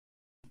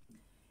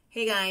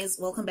Hey guys,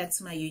 welcome back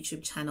to my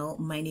YouTube channel.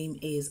 My name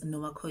is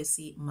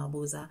Nomakosi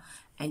Mabuza,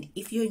 and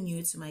if you're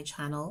new to my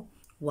channel,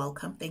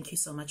 welcome. Thank you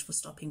so much for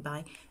stopping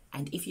by.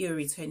 And if you're a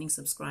returning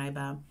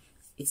subscriber,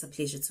 it's a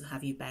pleasure to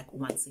have you back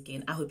once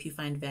again. I hope you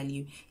find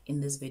value in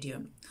this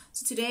video.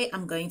 So today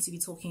I'm going to be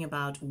talking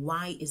about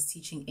why is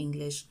teaching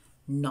English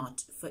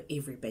not for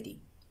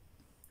everybody.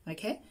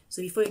 Okay,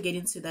 so before we get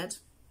into that,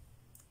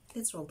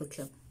 let's roll the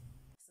clip.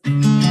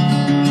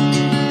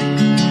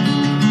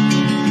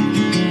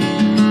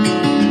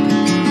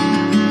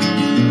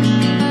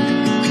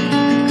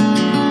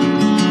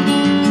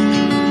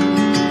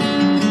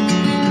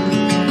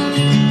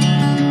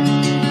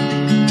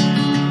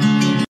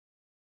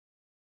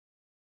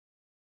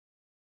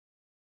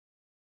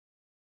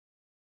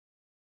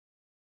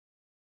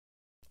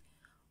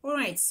 All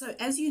right, so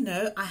as you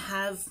know, I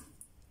have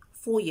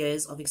 4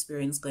 years of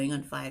experience, going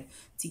on 5,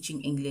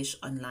 teaching English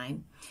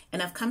online.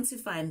 And I've come to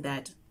find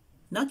that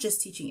not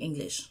just teaching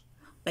English,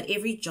 but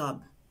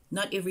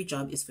not every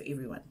job is for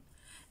everyone.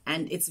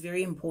 And it's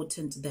very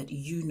important that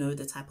you know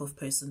the type of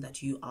person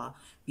that you are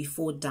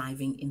before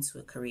diving into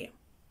a career.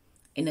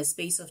 In a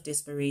space of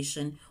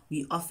desperation,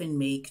 we often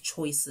make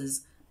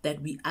choices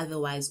that we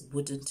otherwise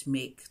wouldn't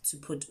make to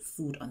put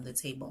food on the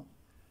table.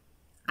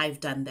 I've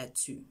done that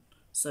too.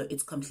 So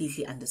it's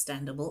completely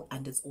understandable,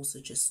 and it's also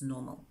just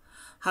normal.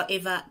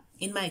 However,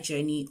 in my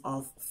journey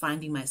of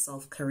finding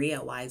myself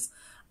career-wise,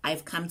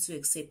 I've come to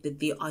accept that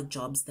there are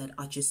jobs that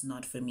are just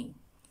not for me.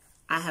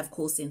 I have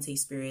call center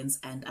experience,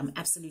 and I'm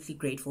absolutely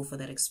grateful for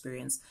that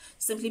experience,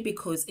 simply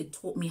because it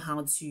taught me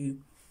how to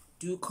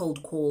do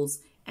cold calls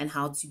and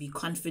how to be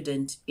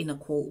confident in a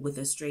call with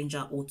a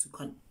stranger, or to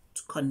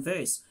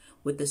converse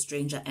with a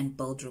stranger and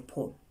build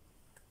rapport.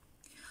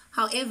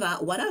 However,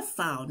 what I've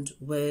found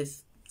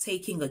with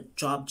taking a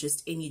job,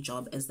 just any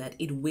job, is that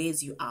it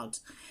wears you out,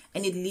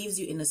 and it leaves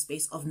you in a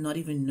space of not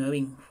even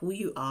knowing who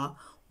you are,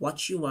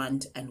 what you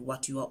want, and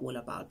what you are all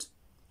about.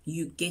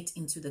 You get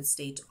into that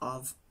state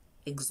of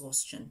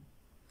exhaustion.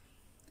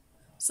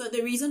 So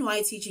the reason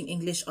why teaching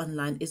English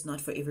online is not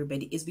for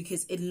everybody is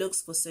because it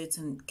looks for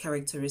certain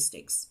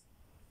characteristics.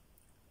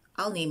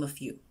 I'll name a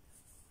few.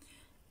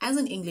 As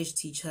an English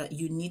teacher,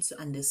 you need to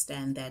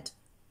understand that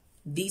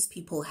these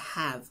people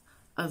have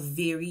a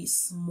very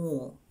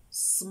small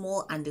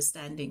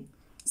understanding.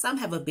 Some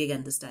have a big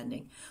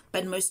understanding,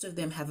 but most of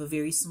them have a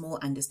very small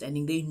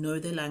understanding. They know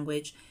the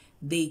language,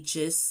 they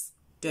just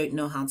don't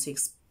know how to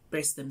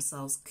express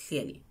themselves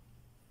clearly.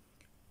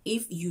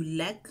 If you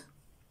lack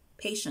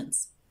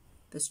patience,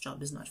 this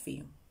job is not for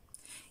you.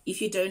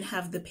 If you don't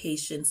have the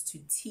patience to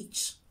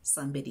teach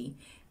somebody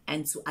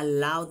and to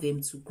allow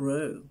them to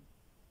grow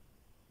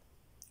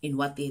in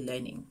what they're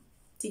learning,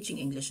 teaching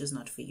English is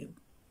not for you.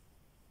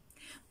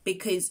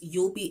 Because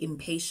you'll be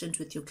impatient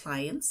with your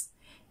clients,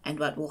 and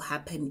what will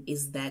happen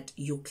is that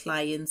your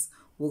clients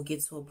will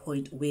get to a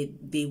point where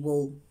they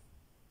will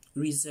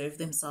reserve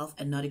themselves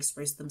and not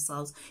express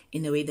themselves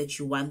in a way that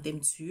you want them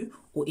to,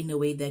 or in a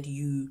way that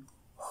you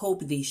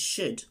hope they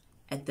should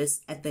at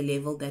the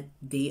level that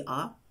they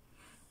are,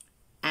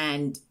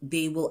 and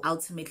they will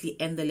ultimately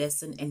end the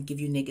lesson and give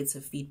you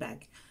negative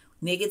feedback.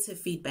 Negative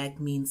feedback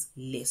means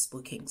less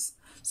bookings.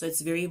 So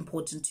it's very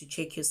important to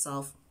check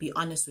yourself, be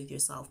honest with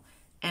yourself.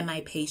 Am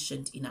I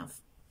patient enough?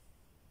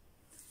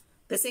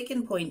 The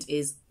second point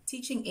is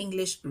teaching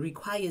English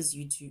requires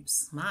you to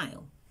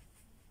smile.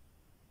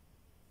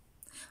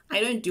 I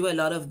don't do a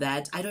lot of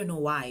that. I don't know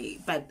why,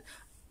 but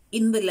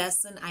in the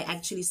lesson, I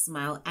actually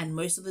smile. And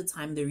most of the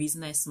time, the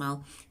reason I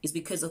smile is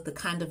because of the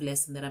kind of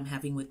lesson that I'm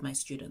having with my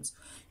students.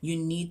 You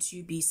need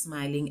to be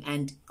smiling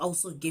and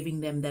also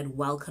giving them that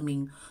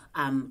welcoming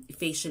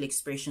facial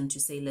expression to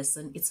say,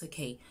 listen, it's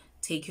okay.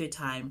 Take your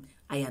time.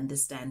 I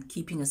understand.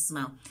 Keeping a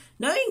smile.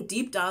 Knowing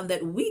deep down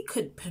that we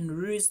could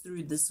peruse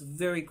through this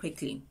very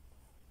quickly.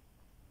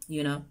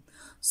 You know?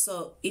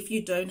 So if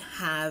you don't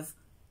have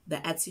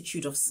the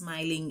attitude of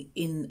smiling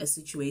in a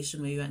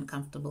situation where you're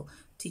uncomfortable,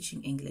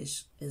 teaching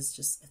English is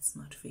just, it's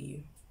not for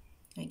you.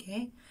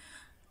 Okay?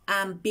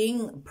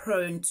 Being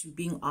prone to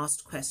being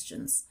asked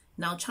questions.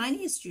 Now,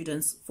 Chinese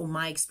students, for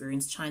my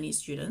experience, Chinese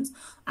students,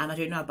 I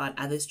don't know about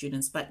other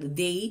students, but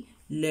they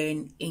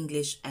learn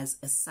English as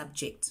a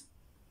subject.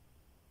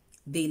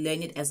 They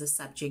learn it as a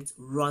subject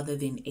rather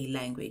than a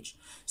language.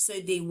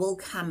 So they will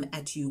come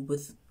at you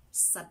with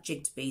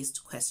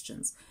subject-based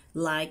questions.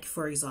 Like,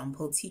 for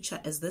example, teacher,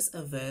 is this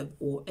a verb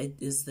or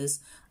is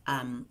this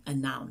a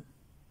noun?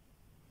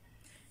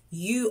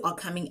 You are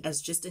coming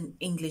as just an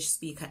English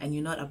speaker and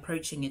you're not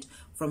approaching it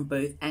from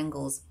both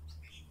angles.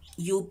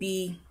 You'll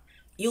be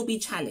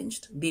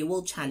challenged. They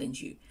will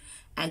challenge you.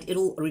 And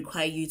it'll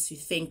require you to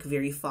think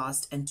very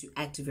fast and to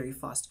act very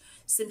fast,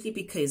 simply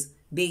because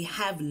they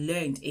have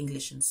learned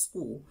English in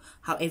school.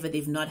 However,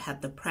 they've not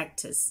had the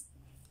practice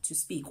to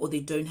speak, or they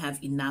don't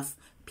have enough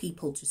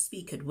people to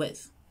speak it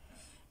with.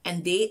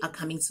 And they are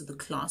coming to the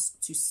class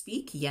to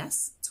speak,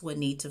 yes, to a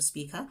native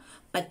speaker,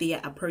 but they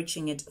are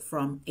approaching it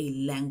from a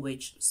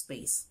language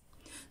space.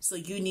 So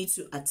you need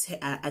to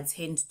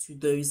attend to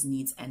those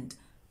needs and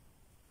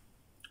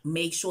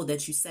make sure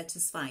that you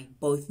satisfy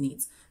both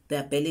needs, the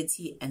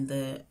ability and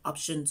the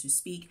option to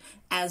speak,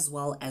 as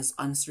well as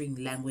answering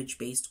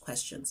language-based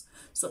questions.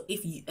 So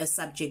if you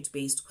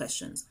subject-based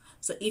questions.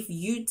 So if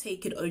you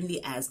take it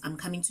only as I'm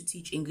coming to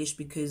teach English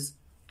because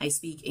I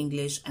speak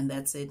English and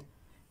that's it,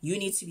 you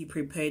need to be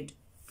prepared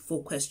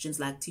for questions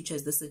like, teacher,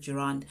 is this a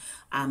gerund?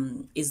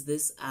 Is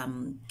this,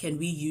 can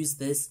we use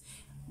this?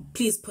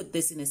 Please put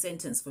this in a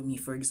sentence for me,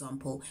 for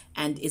example.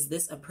 And is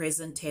this a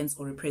present tense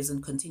or a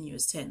present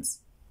continuous tense?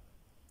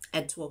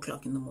 At 2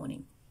 o'clock in the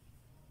morning.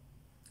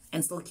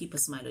 And still keep a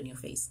smile on your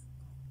face.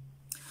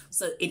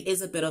 So it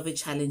is a bit of a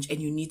challenge, and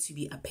you need to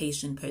be a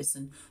patient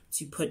person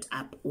to put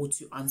up or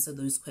to answer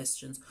those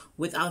questions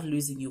without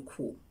losing your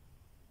cool.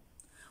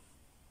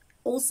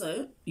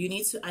 Also, you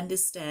need to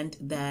understand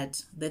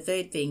that the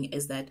third thing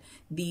is that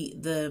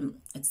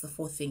it's the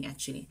fourth thing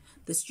actually.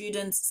 The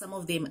students, some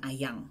of them are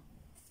young.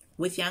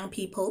 With young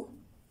people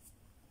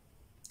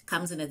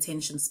comes an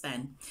attention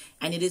span,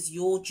 and it is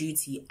your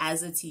duty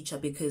as a teacher,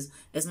 because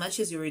as much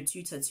as you're a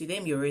tutor to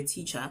them, you're a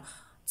teacher,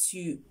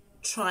 to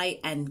try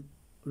and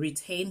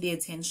retain their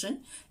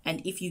attention,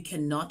 and if you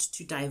cannot,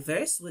 to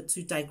digress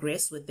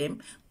with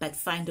them, but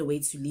find a way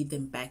to lead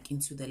them back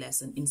into the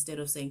lesson, instead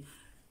of saying,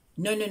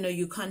 no,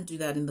 you can't do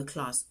that in the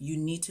class. You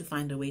need to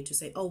find a way to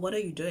say, oh, what are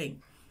you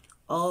doing?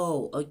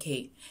 Oh,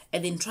 okay.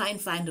 And then try and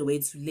find a way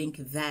to link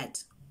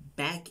that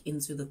back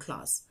into the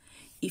class.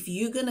 If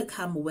you're going to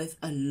come with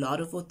a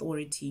lot of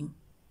authority,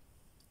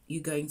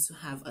 you're going to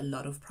have a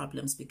lot of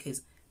problems,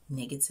 because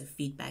negative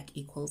feedback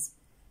equals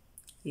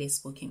less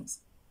bookings.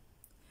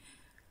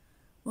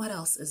 What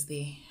else is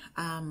there?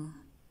 What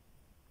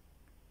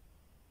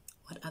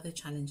other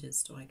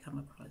challenges do I come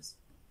across?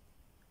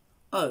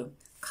 Oh,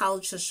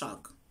 culture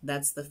shock.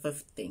 That's the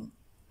fifth thing.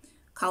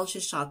 Culture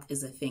shock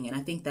is a thing, and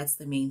I think that's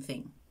the main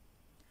thing.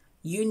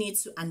 You need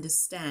to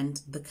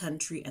understand the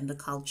country and the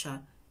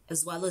culture,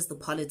 as well as the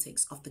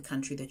politics of the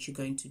country that you're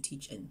going to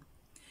teach in.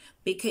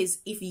 Because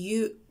if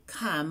you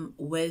come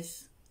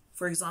with,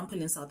 for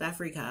example, in South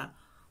Africa,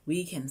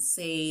 we can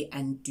say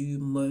and do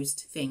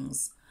most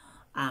things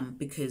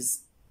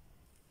because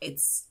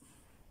it's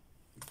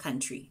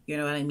country, you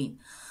know what I mean?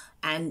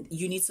 And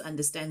you need to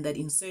understand that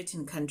in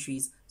certain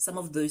countries, some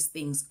of those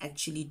things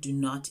actually do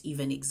not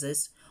even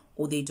exist,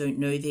 or they don't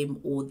know them,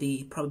 or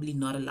they're probably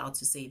not allowed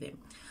to say them.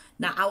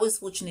 Now, I was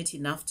fortunate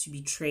enough to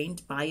be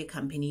trained by a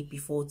company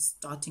before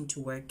starting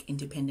to work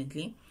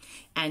independently,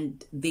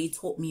 and they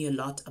taught me a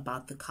lot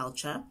about the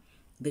culture,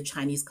 the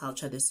Chinese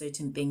culture. There's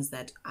certain things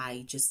that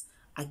I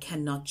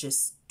cannot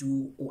just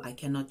do, or I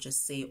cannot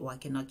just say, or I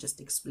cannot just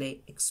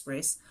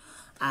express,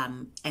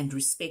 and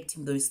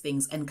respecting those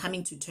things and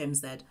coming to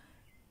terms that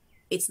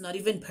it's not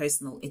even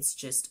personal, it's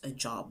just a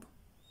job.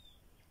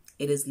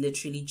 It is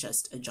literally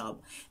just a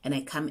job. And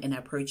I come and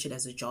approach it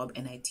as a job,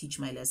 and I teach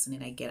my lesson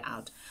and I get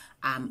out.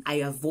 I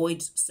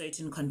avoid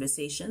certain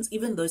conversations,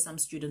 even though some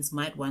students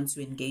might want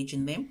to engage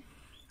in them.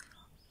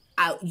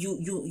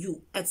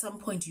 You at some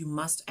point, you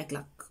must act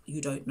like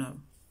you don't know,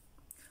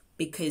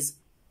 because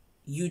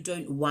you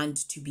don't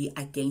want to be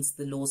against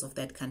the laws of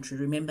that country.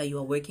 Remember, you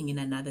are working in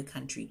another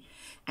country,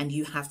 and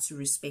you have to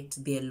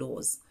respect their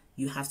laws.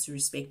 You have to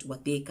respect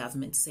what their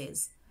government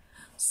says.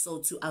 So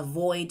to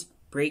avoid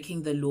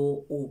breaking the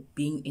law or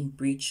being in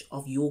breach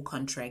of your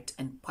contract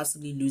and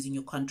possibly losing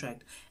your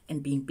contract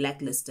and being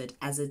blacklisted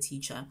as a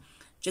teacher,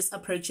 just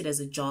approach it as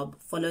a job,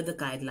 follow the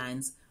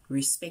guidelines,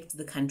 respect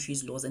the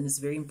country's laws, and it's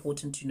very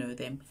important to know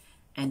them,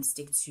 and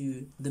stick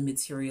to the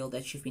material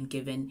that you've been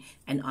given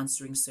and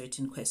answering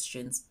certain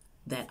questions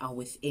that are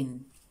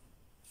within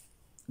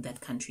that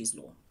country's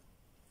law.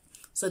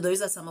 So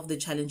those are some of the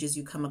challenges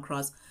you come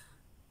across.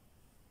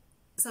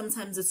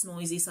 Sometimes it's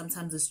noisy,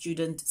 sometimes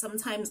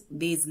sometimes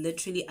there's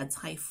literally a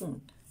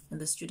typhoon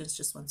and the students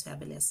just want to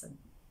have a lesson.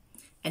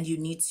 And you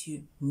need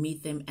to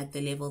meet them at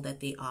the level that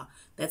they are.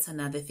 That's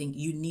another thing.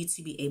 You need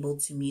to be able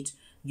to meet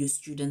your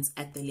students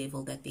at the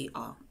level that they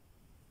are.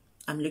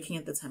 I'm looking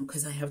at the time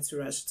because I have to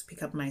rush to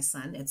pick up my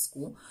son at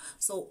school.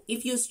 So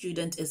if your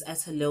student is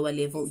at a lower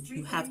level,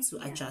 you have to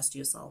adjust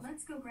yourself.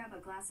 Let's go grab a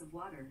glass of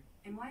water.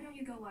 And why don't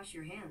you go wash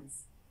your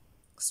hands?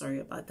 Sorry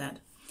about that.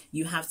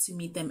 You have to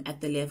meet them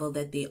at the level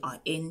that they are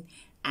in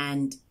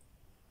and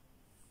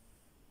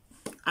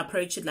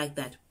approach it like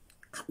that,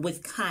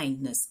 with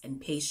kindness and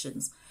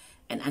patience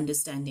and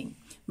understanding.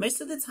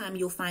 Most of the time,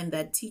 you'll find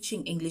that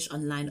teaching English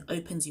online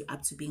opens you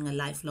up to being a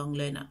lifelong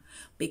learner,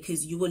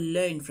 because you will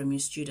learn from your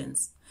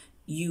students.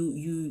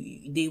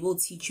 They will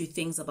teach you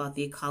things about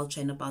their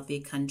culture and about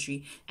their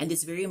country, and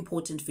it's very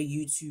important for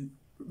you to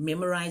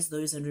memorize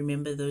those and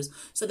remember those,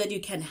 so that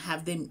you can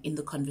have them in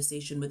the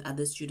conversation with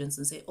other students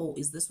and say, oh,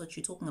 is this what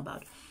you're talking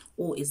about?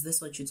 Or is this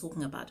what you're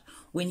talking about?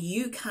 When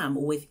you come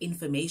with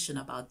information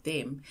about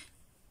them,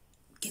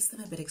 it gets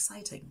them a bit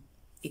excited.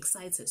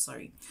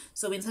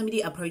 So when somebody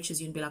approaches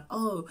you and be like,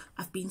 oh,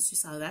 I've been to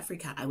South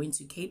Africa, I went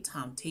to Cape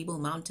Town, Table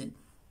Mountain,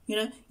 you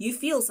know, you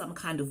feel some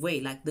kind of way,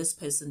 like this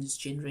person is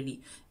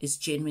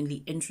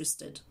genuinely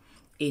interested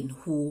in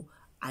who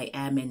I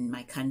am and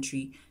my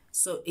country.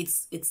 So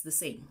it's the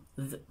same.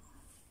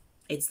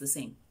 It's the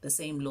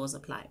same laws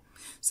apply.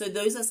 So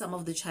those are some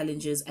of the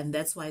challenges, and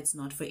that's why it's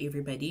not for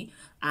everybody.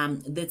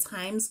 The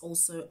times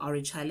also are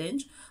a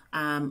challenge.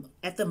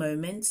 At the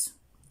moment,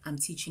 I'm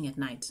teaching at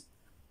night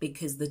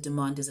because the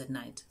demand is at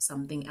night.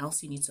 Something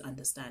else you need to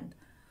understand.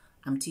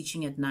 I'm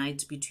teaching at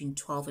night between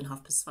 12 and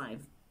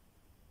 5:30.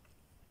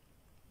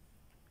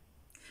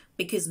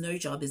 Because no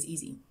job is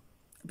easy.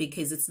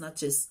 Because it's not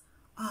just,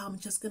 oh, I'm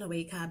just going to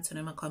wake up, turn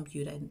on my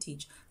computer and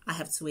teach. I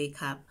have to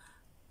wake up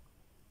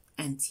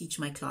and teach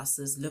my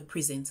classes, look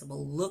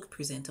presentable.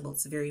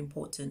 It's very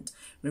important.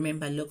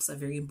 Remember, looks are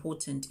very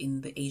important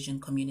in the Asian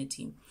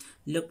community.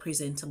 Look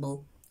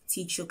presentable,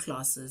 teach your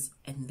classes,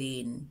 and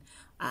then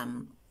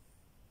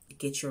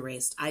get your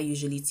rest. I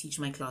usually teach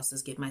my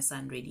classes, get my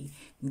son ready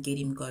and get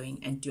him going,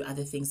 and do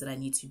other things that I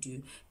need to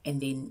do. And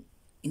then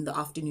in the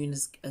afternoon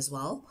as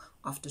well,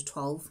 after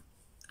 12,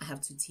 I have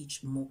to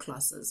teach more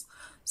classes.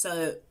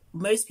 So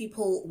most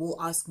people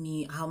will ask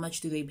me, how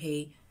much do they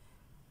pay?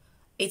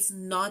 It's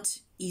not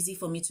easy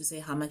for me to say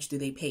how much do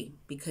they pay,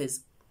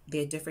 because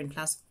there are different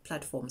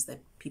platforms that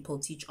people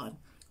teach on.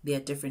 There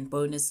are different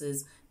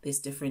bonuses. There's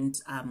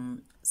different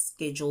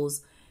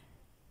schedules.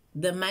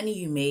 The money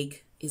you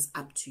make is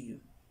up to you.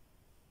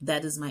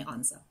 That is my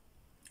answer.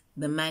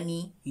 The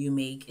money you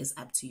make is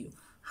up to you.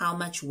 How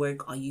much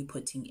work are you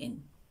putting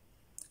in?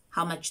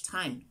 How much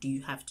time do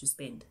you have to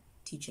spend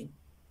teaching?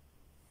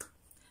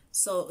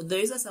 So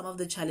those are some of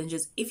the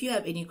challenges. If you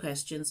have any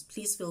questions,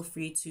 please feel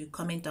free to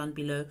comment down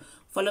below.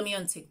 Follow me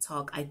on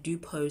TikTok. I do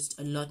post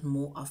a lot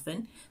more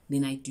often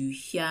than I do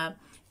here.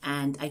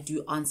 And I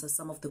do answer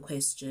some of the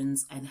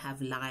questions and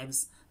have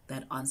lives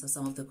that answer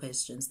some of the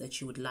questions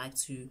that you would like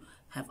to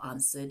have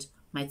answered.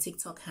 My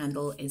TikTok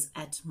handle is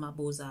at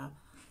Mabuza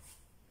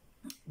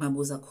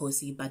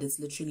Kosi, but it's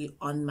literally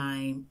on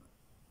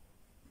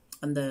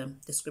the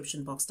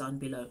description box down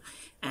below.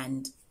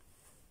 And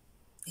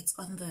it's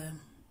on the...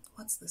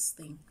 what's this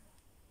thing?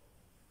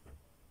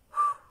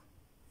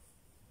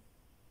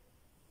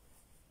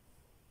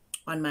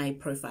 On my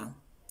profile.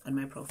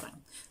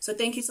 So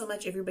thank you so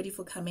much, everybody,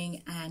 for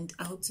coming, and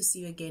I hope to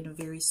see you again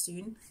very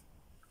soon.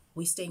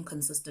 We're staying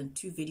consistent,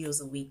 2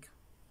 videos a week.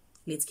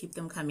 Let's keep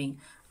them coming.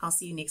 I'll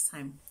see you next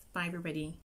time. Bye, everybody.